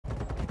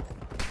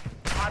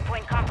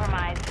Hardpoint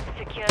compromised.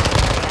 Secure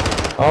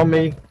the area. On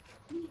me.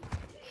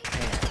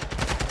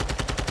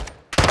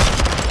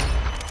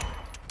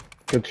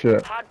 Good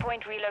shit.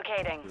 Hardpoint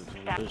relocating.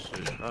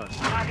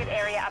 Target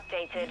area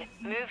updated.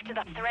 Move to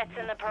the threats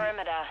in the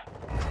perimeter.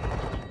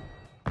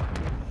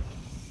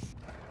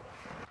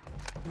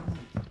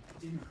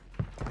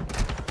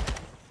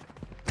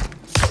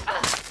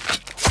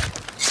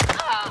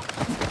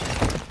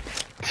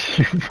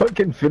 You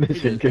fucking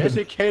finish it, good.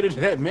 Educated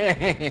that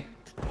man.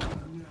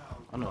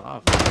 I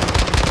know.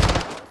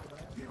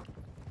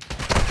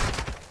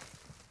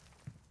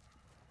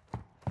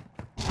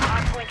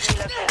 Hardpoint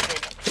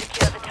relocated.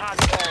 Secure the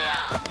target area.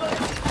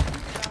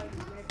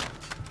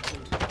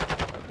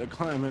 They're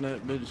climbing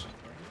that bitch.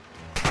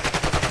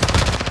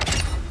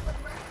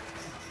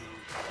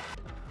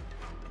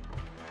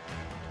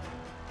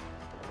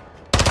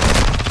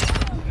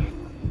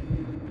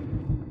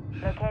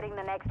 Locating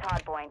the next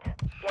hardpoint.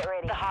 Get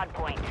ready. The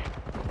hardpoint.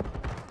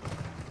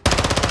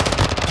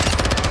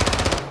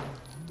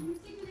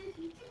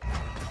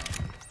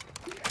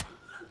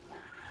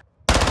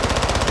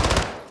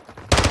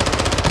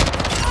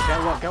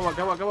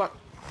 Go up.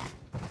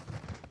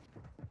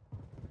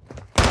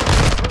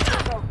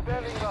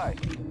 Standing by.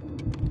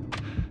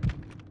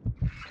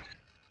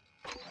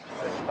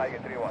 Tiger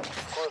 3-1.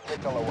 Cruise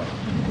signal away.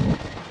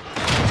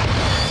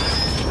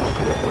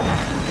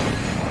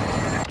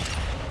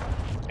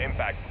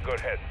 Impact. Good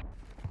hit.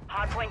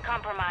 Hardpoint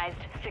compromised.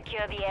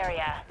 Secure the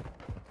area.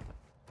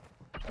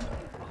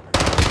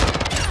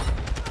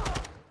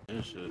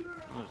 This shit.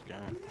 Let's go.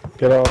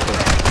 Get off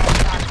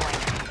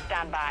Hardpoint.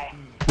 Stand by.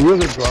 it.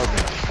 Really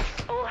garbage.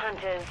 All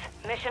hunters.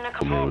 Mission It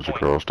was accomplished.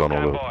 across down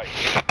all over.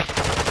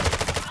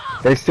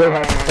 They still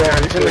have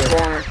spawn. He's in the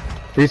corner.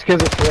 These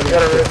kids are still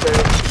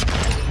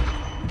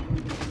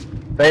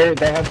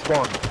They have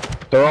spawn.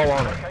 They're all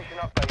on it. Location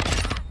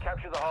update.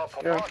 Capture the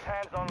hardpoint. Yeah. Mark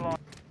hands online.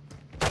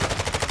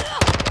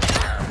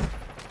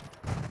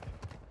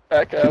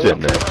 Back out. He's in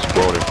there,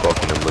 spawning,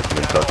 fucking and licking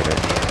and tucking it.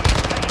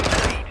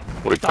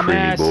 What a creamy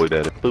Dumbass. boy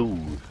that is.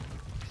 Ooh.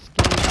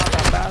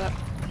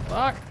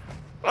 Fuck.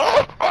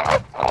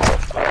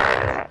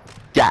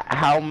 Got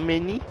how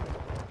many?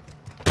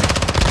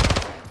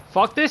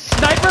 Fuck this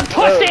sniper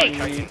pussy! Stand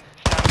by.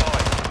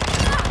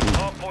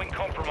 Hardpoint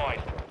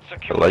compromised. I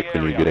Secure like the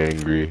when you area. get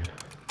angry.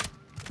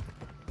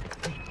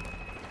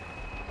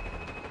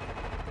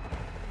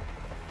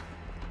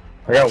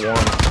 I got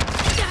one.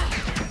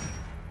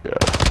 Yeah.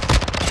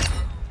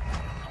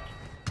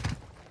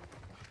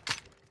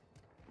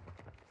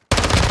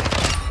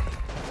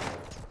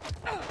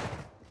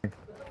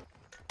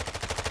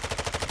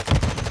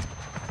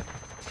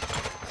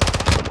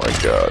 Oh my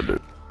god,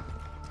 dude.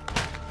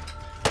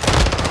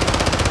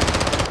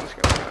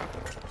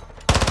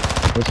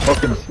 This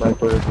fucking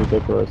sniper is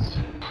ridiculous.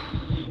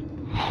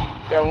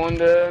 Got one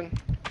dead.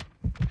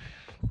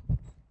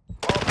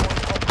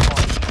 Hardpoint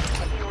compromised.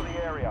 Secure the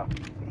area.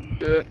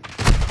 Good.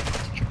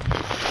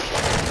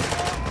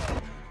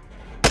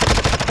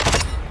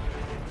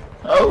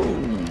 Oh.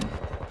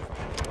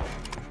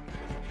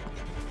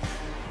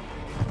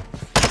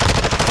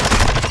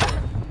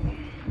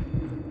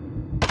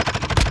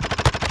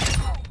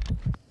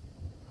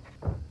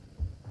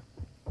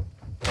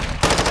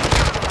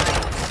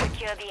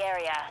 Secure the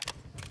area.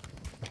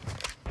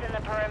 It's in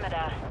the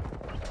perimeter.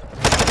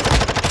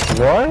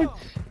 What?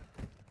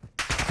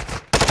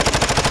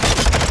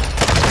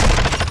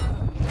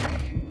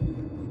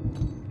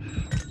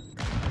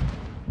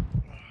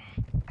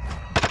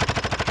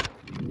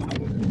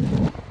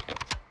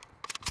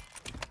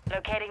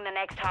 Locating the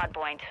next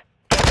hardpoint.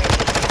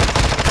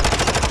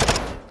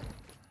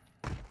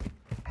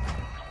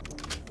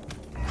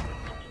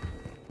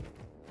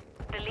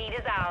 The lead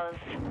is ours.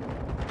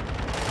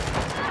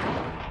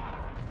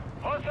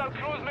 Hostile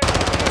cruise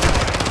missile.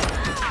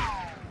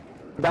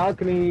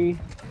 Balcony.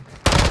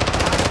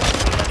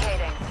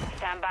 Relocating.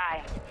 Stand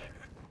by.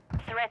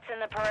 Threats in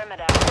the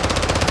perimeter.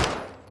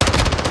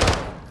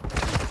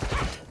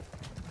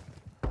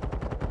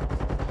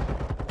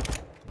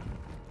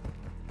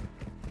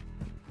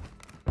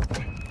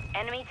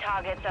 Enemy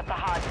targets at the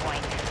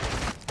hardpoint.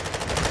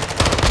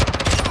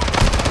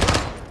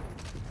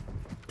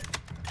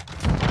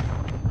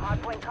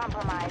 Hardpoint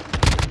compromised.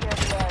 Secure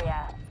the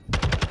area.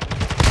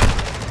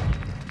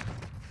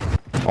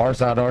 Our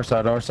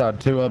side.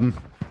 Two of them.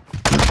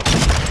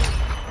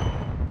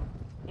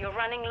 You're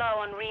running low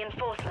on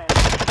reinforcements.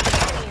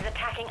 Enemies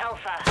attacking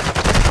Alpha.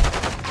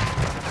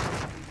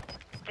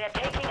 They're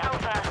taking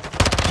Alpha.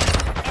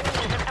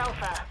 Enemies at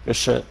Alpha. Good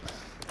shit.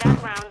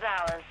 That round's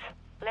ours.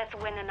 Let's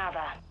win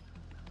another.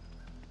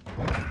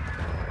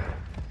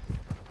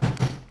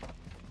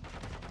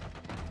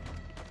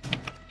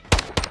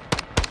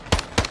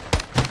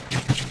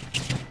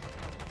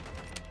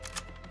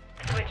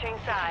 Switching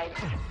sides.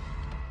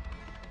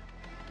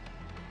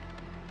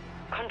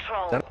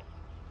 Control.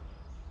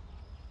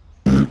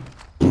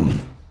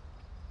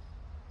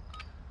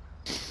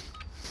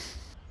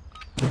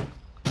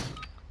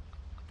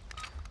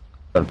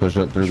 Gotta push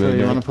up through Sure the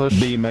you wanna push?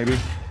 B maybe.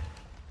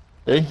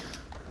 Hey,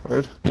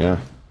 word. Yeah.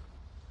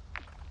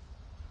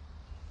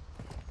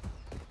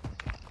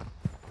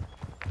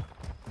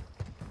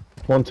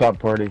 One top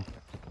party.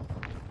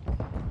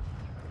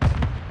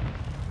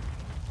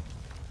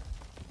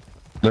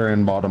 They're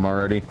in bottom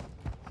already.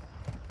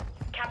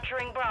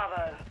 Capturing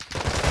Bravo.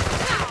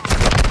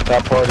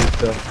 Top party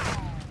still.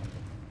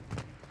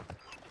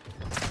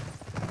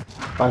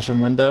 Flashing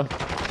window.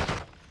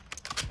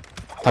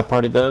 Top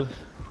party dead.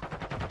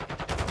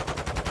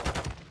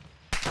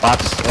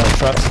 Box,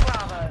 trucks.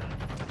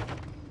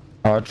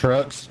 Bravo.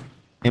 Trucks.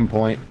 In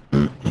point.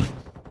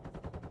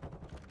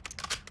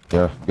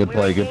 Yeah, good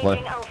play, good play. We're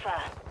engaging Alpha.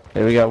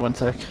 Hey, we got one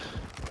tech.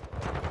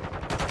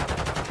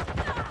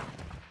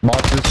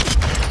 Boxes.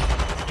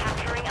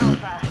 Capturing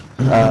Alpha.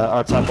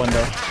 Our top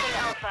window. Capturing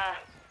Alpha.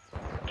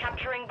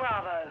 Capturing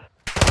Bravo.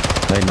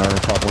 They know our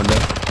top window.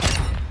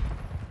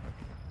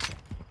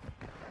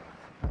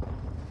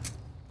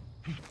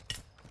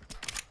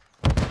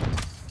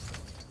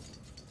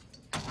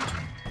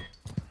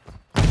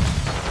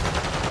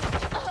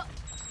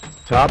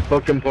 Top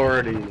fucking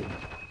party.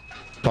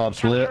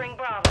 Top's lit. Capturing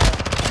Bravo.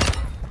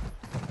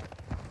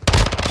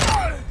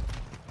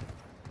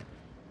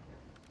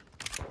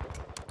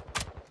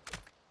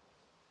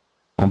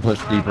 I'm push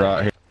deep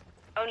right here.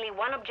 Only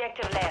one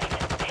objective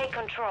left. Take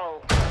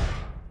control.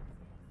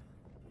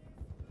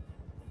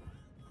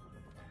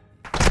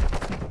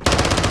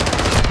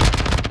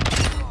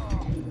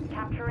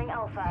 Capturing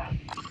Alpha.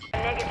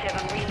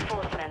 Negative on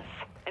reinforcements.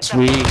 It's up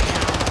to Sweet. you now.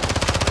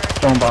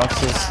 Phone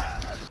boxes.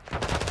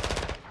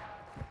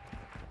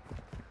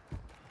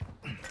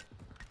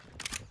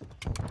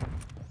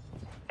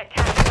 Attack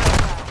Alpha.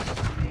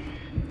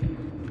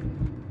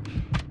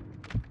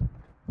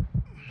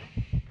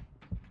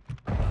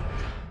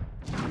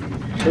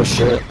 Oh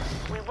shit.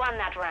 We won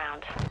that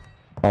round.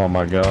 Oh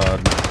my god.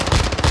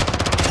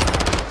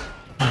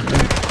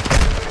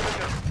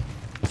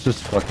 It's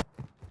just fucking.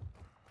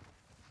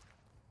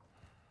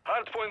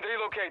 Hardpoint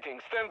relocating.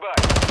 Stand by.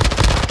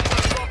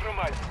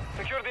 Compromise.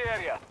 Secure the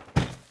area.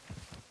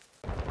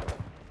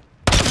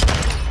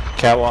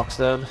 Catwalk's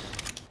dead.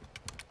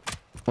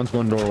 One's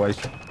going doorways.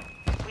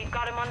 We've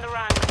got him on the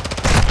run.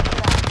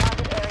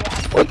 Target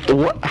area.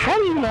 What? How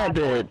are you not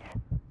dead?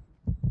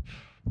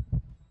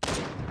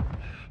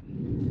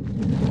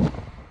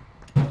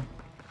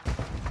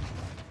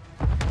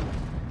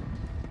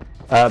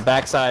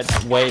 Backside,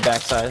 way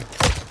backside.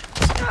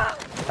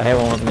 I hit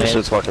one with This me.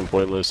 shit's fucking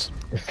pointless.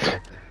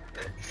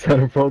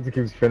 Centerfold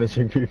keeps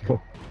finishing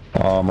people.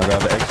 Oh my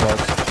god, the Xbox.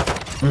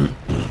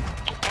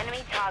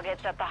 Enemy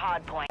targets at the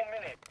hard point.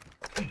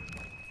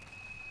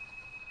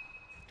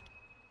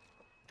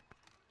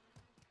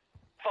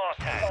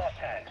 Fast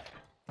hand.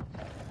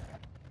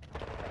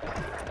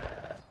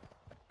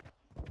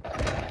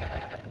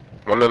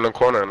 One in the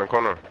corner,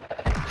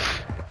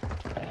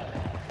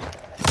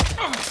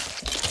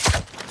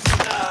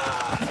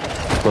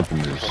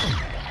 Flipping this.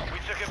 We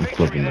took a victory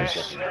Flipping there.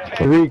 this.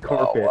 3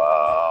 carpet.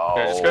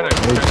 Yeah, just go to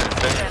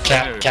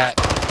Cat.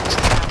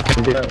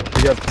 We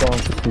got spawn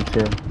for P2.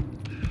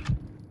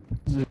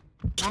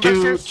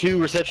 Two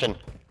reception.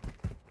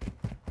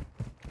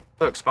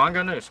 Look, spawn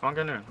go new, spawn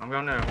go new. I'm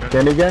going new.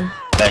 Then again?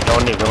 Back,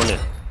 going in.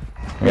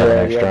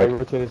 Yeah, they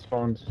rotated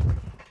spawns.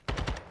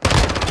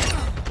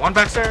 One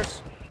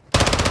backstairs.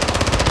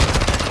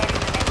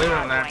 Leave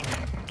him there.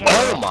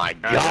 Oh my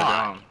Guys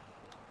are dumb.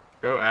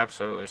 Go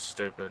absolutely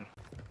stupid.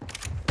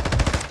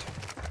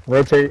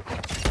 Rotate.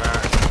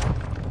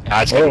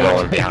 I just keep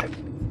going down.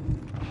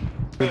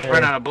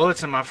 Ran out of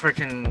bullets in my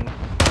freaking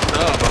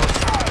sub.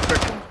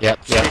 Yep,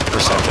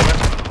 reception.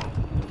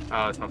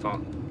 Oh, it's my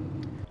fault.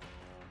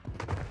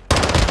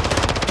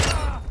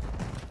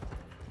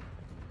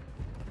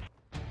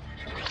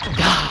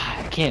 God,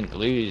 I can't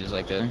lose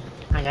like that.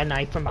 I got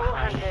knife from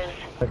behind. Hunters.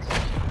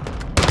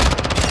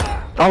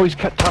 Oh, he's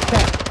cut top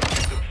cat.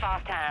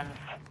 Fast hands.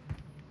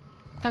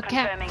 Top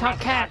Confirming cat, top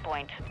next cat. hard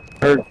point.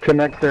 Or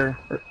connector.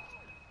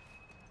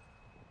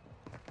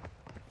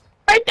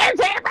 Right there,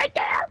 Sam, right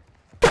there!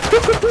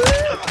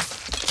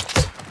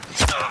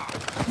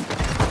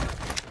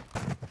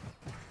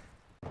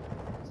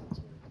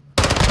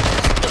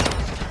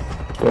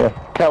 Yeah.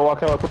 Catwalk.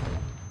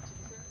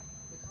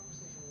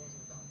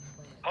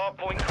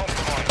 Hardpoint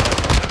compromised.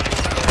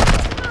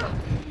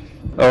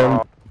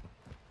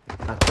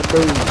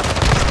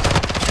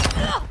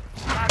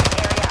 Target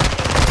area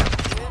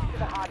updated. Move to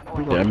the hard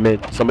point. Yeah, mid.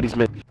 Somebody's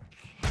mid.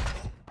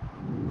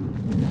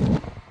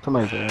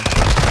 Somebody's there.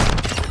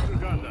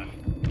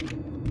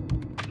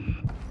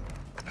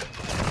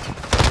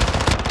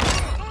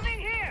 Moving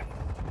here.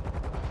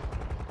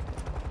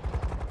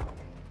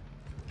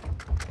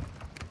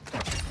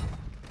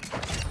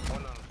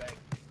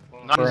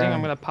 You think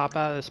I'm gonna pop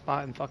out of the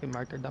spot and fucking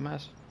mark their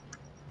dumbass?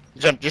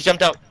 Just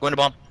jumped out. Going to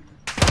bomb.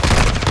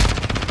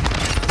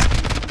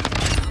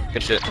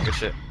 Good shit.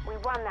 We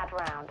won that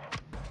round.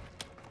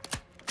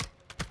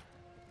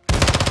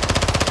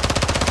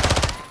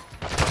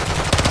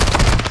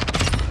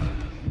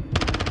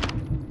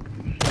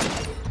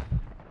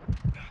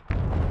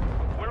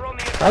 We're on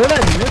the How did I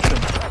miss him?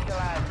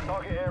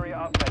 target area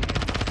updated.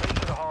 Reach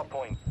to the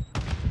hardpoint.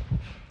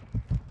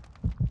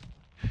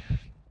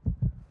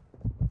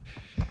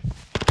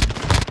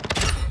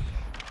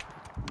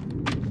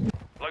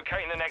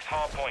 next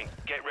hard point.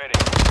 Get ready.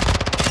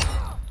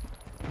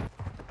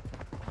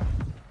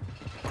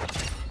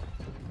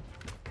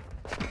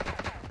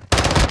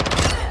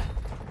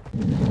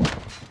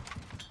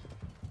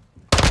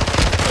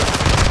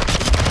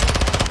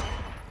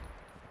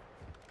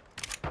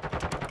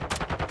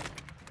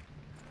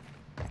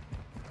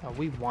 Oh,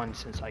 we won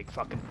since like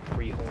fucking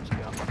 3 holes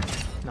ago.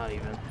 Not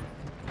even.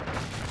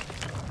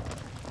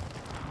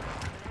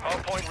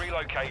 Hard point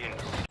relocating.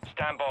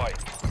 Stand by.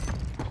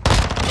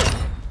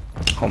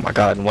 Oh my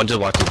god, and one just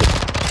walked through.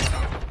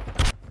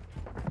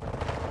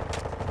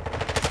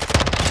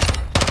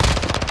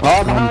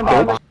 Oh,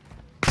 behind.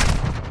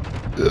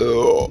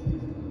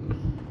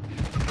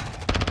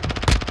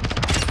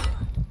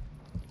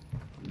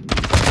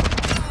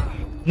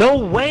 No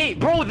way,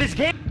 bro, this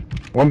game.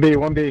 1B,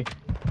 1B.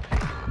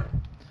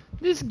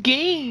 This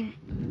game.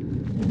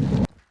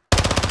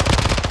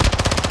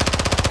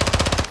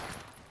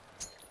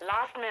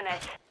 Last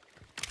minute.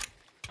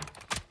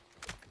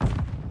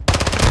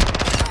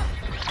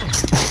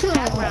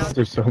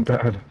 They're so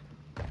bad.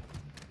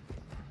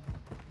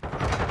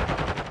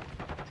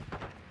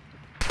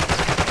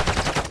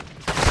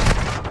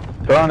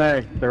 They're on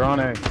A. They're on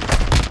A.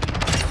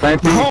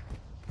 Thank you.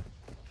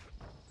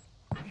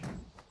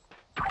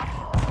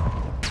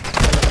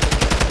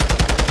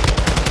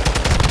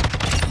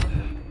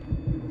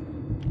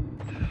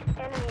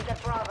 Enemies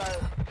at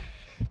Bravo.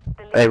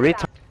 Hey,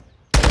 retard.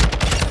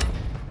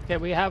 Okay,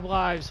 we have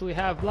lives. We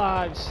have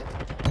lives.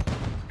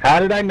 How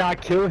did I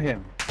not kill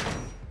him?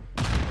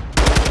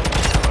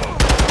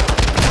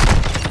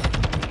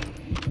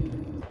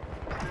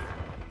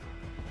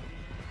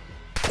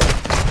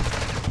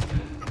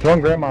 Come on,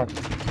 Grandma.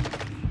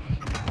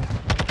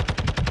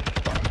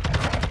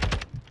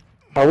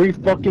 Are we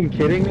fucking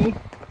kidding me?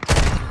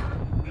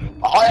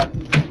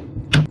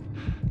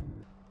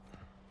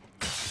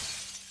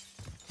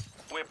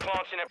 We're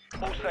planting a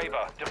full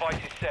saber. Device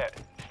is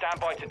set. Stand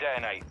by to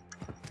detonate.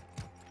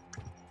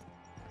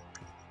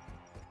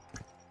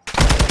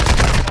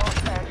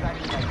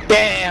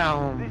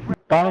 Damn.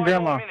 Down,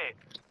 Grandma. Minute.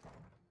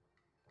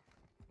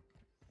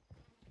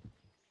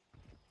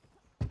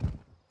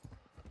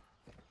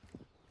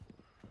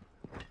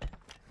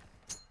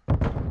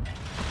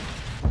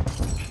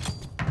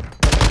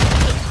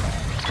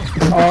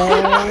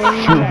 Oh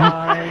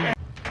my.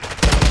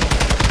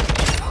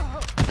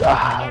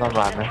 Don't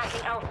mind me.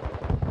 Attacking Alpha.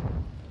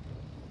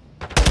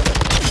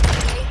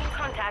 Making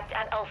contact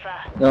at Alpha.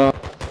 No.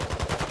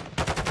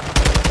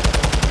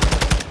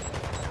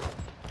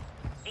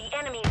 The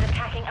enemy is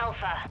attacking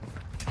Alpha.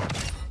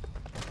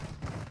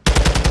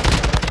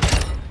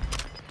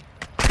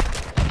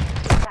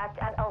 Contact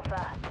at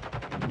Alpha.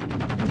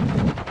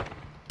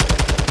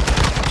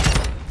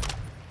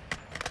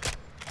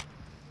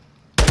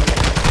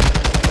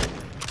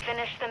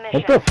 Finish the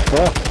mission. What the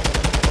fuck?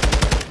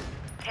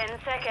 10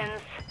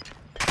 seconds.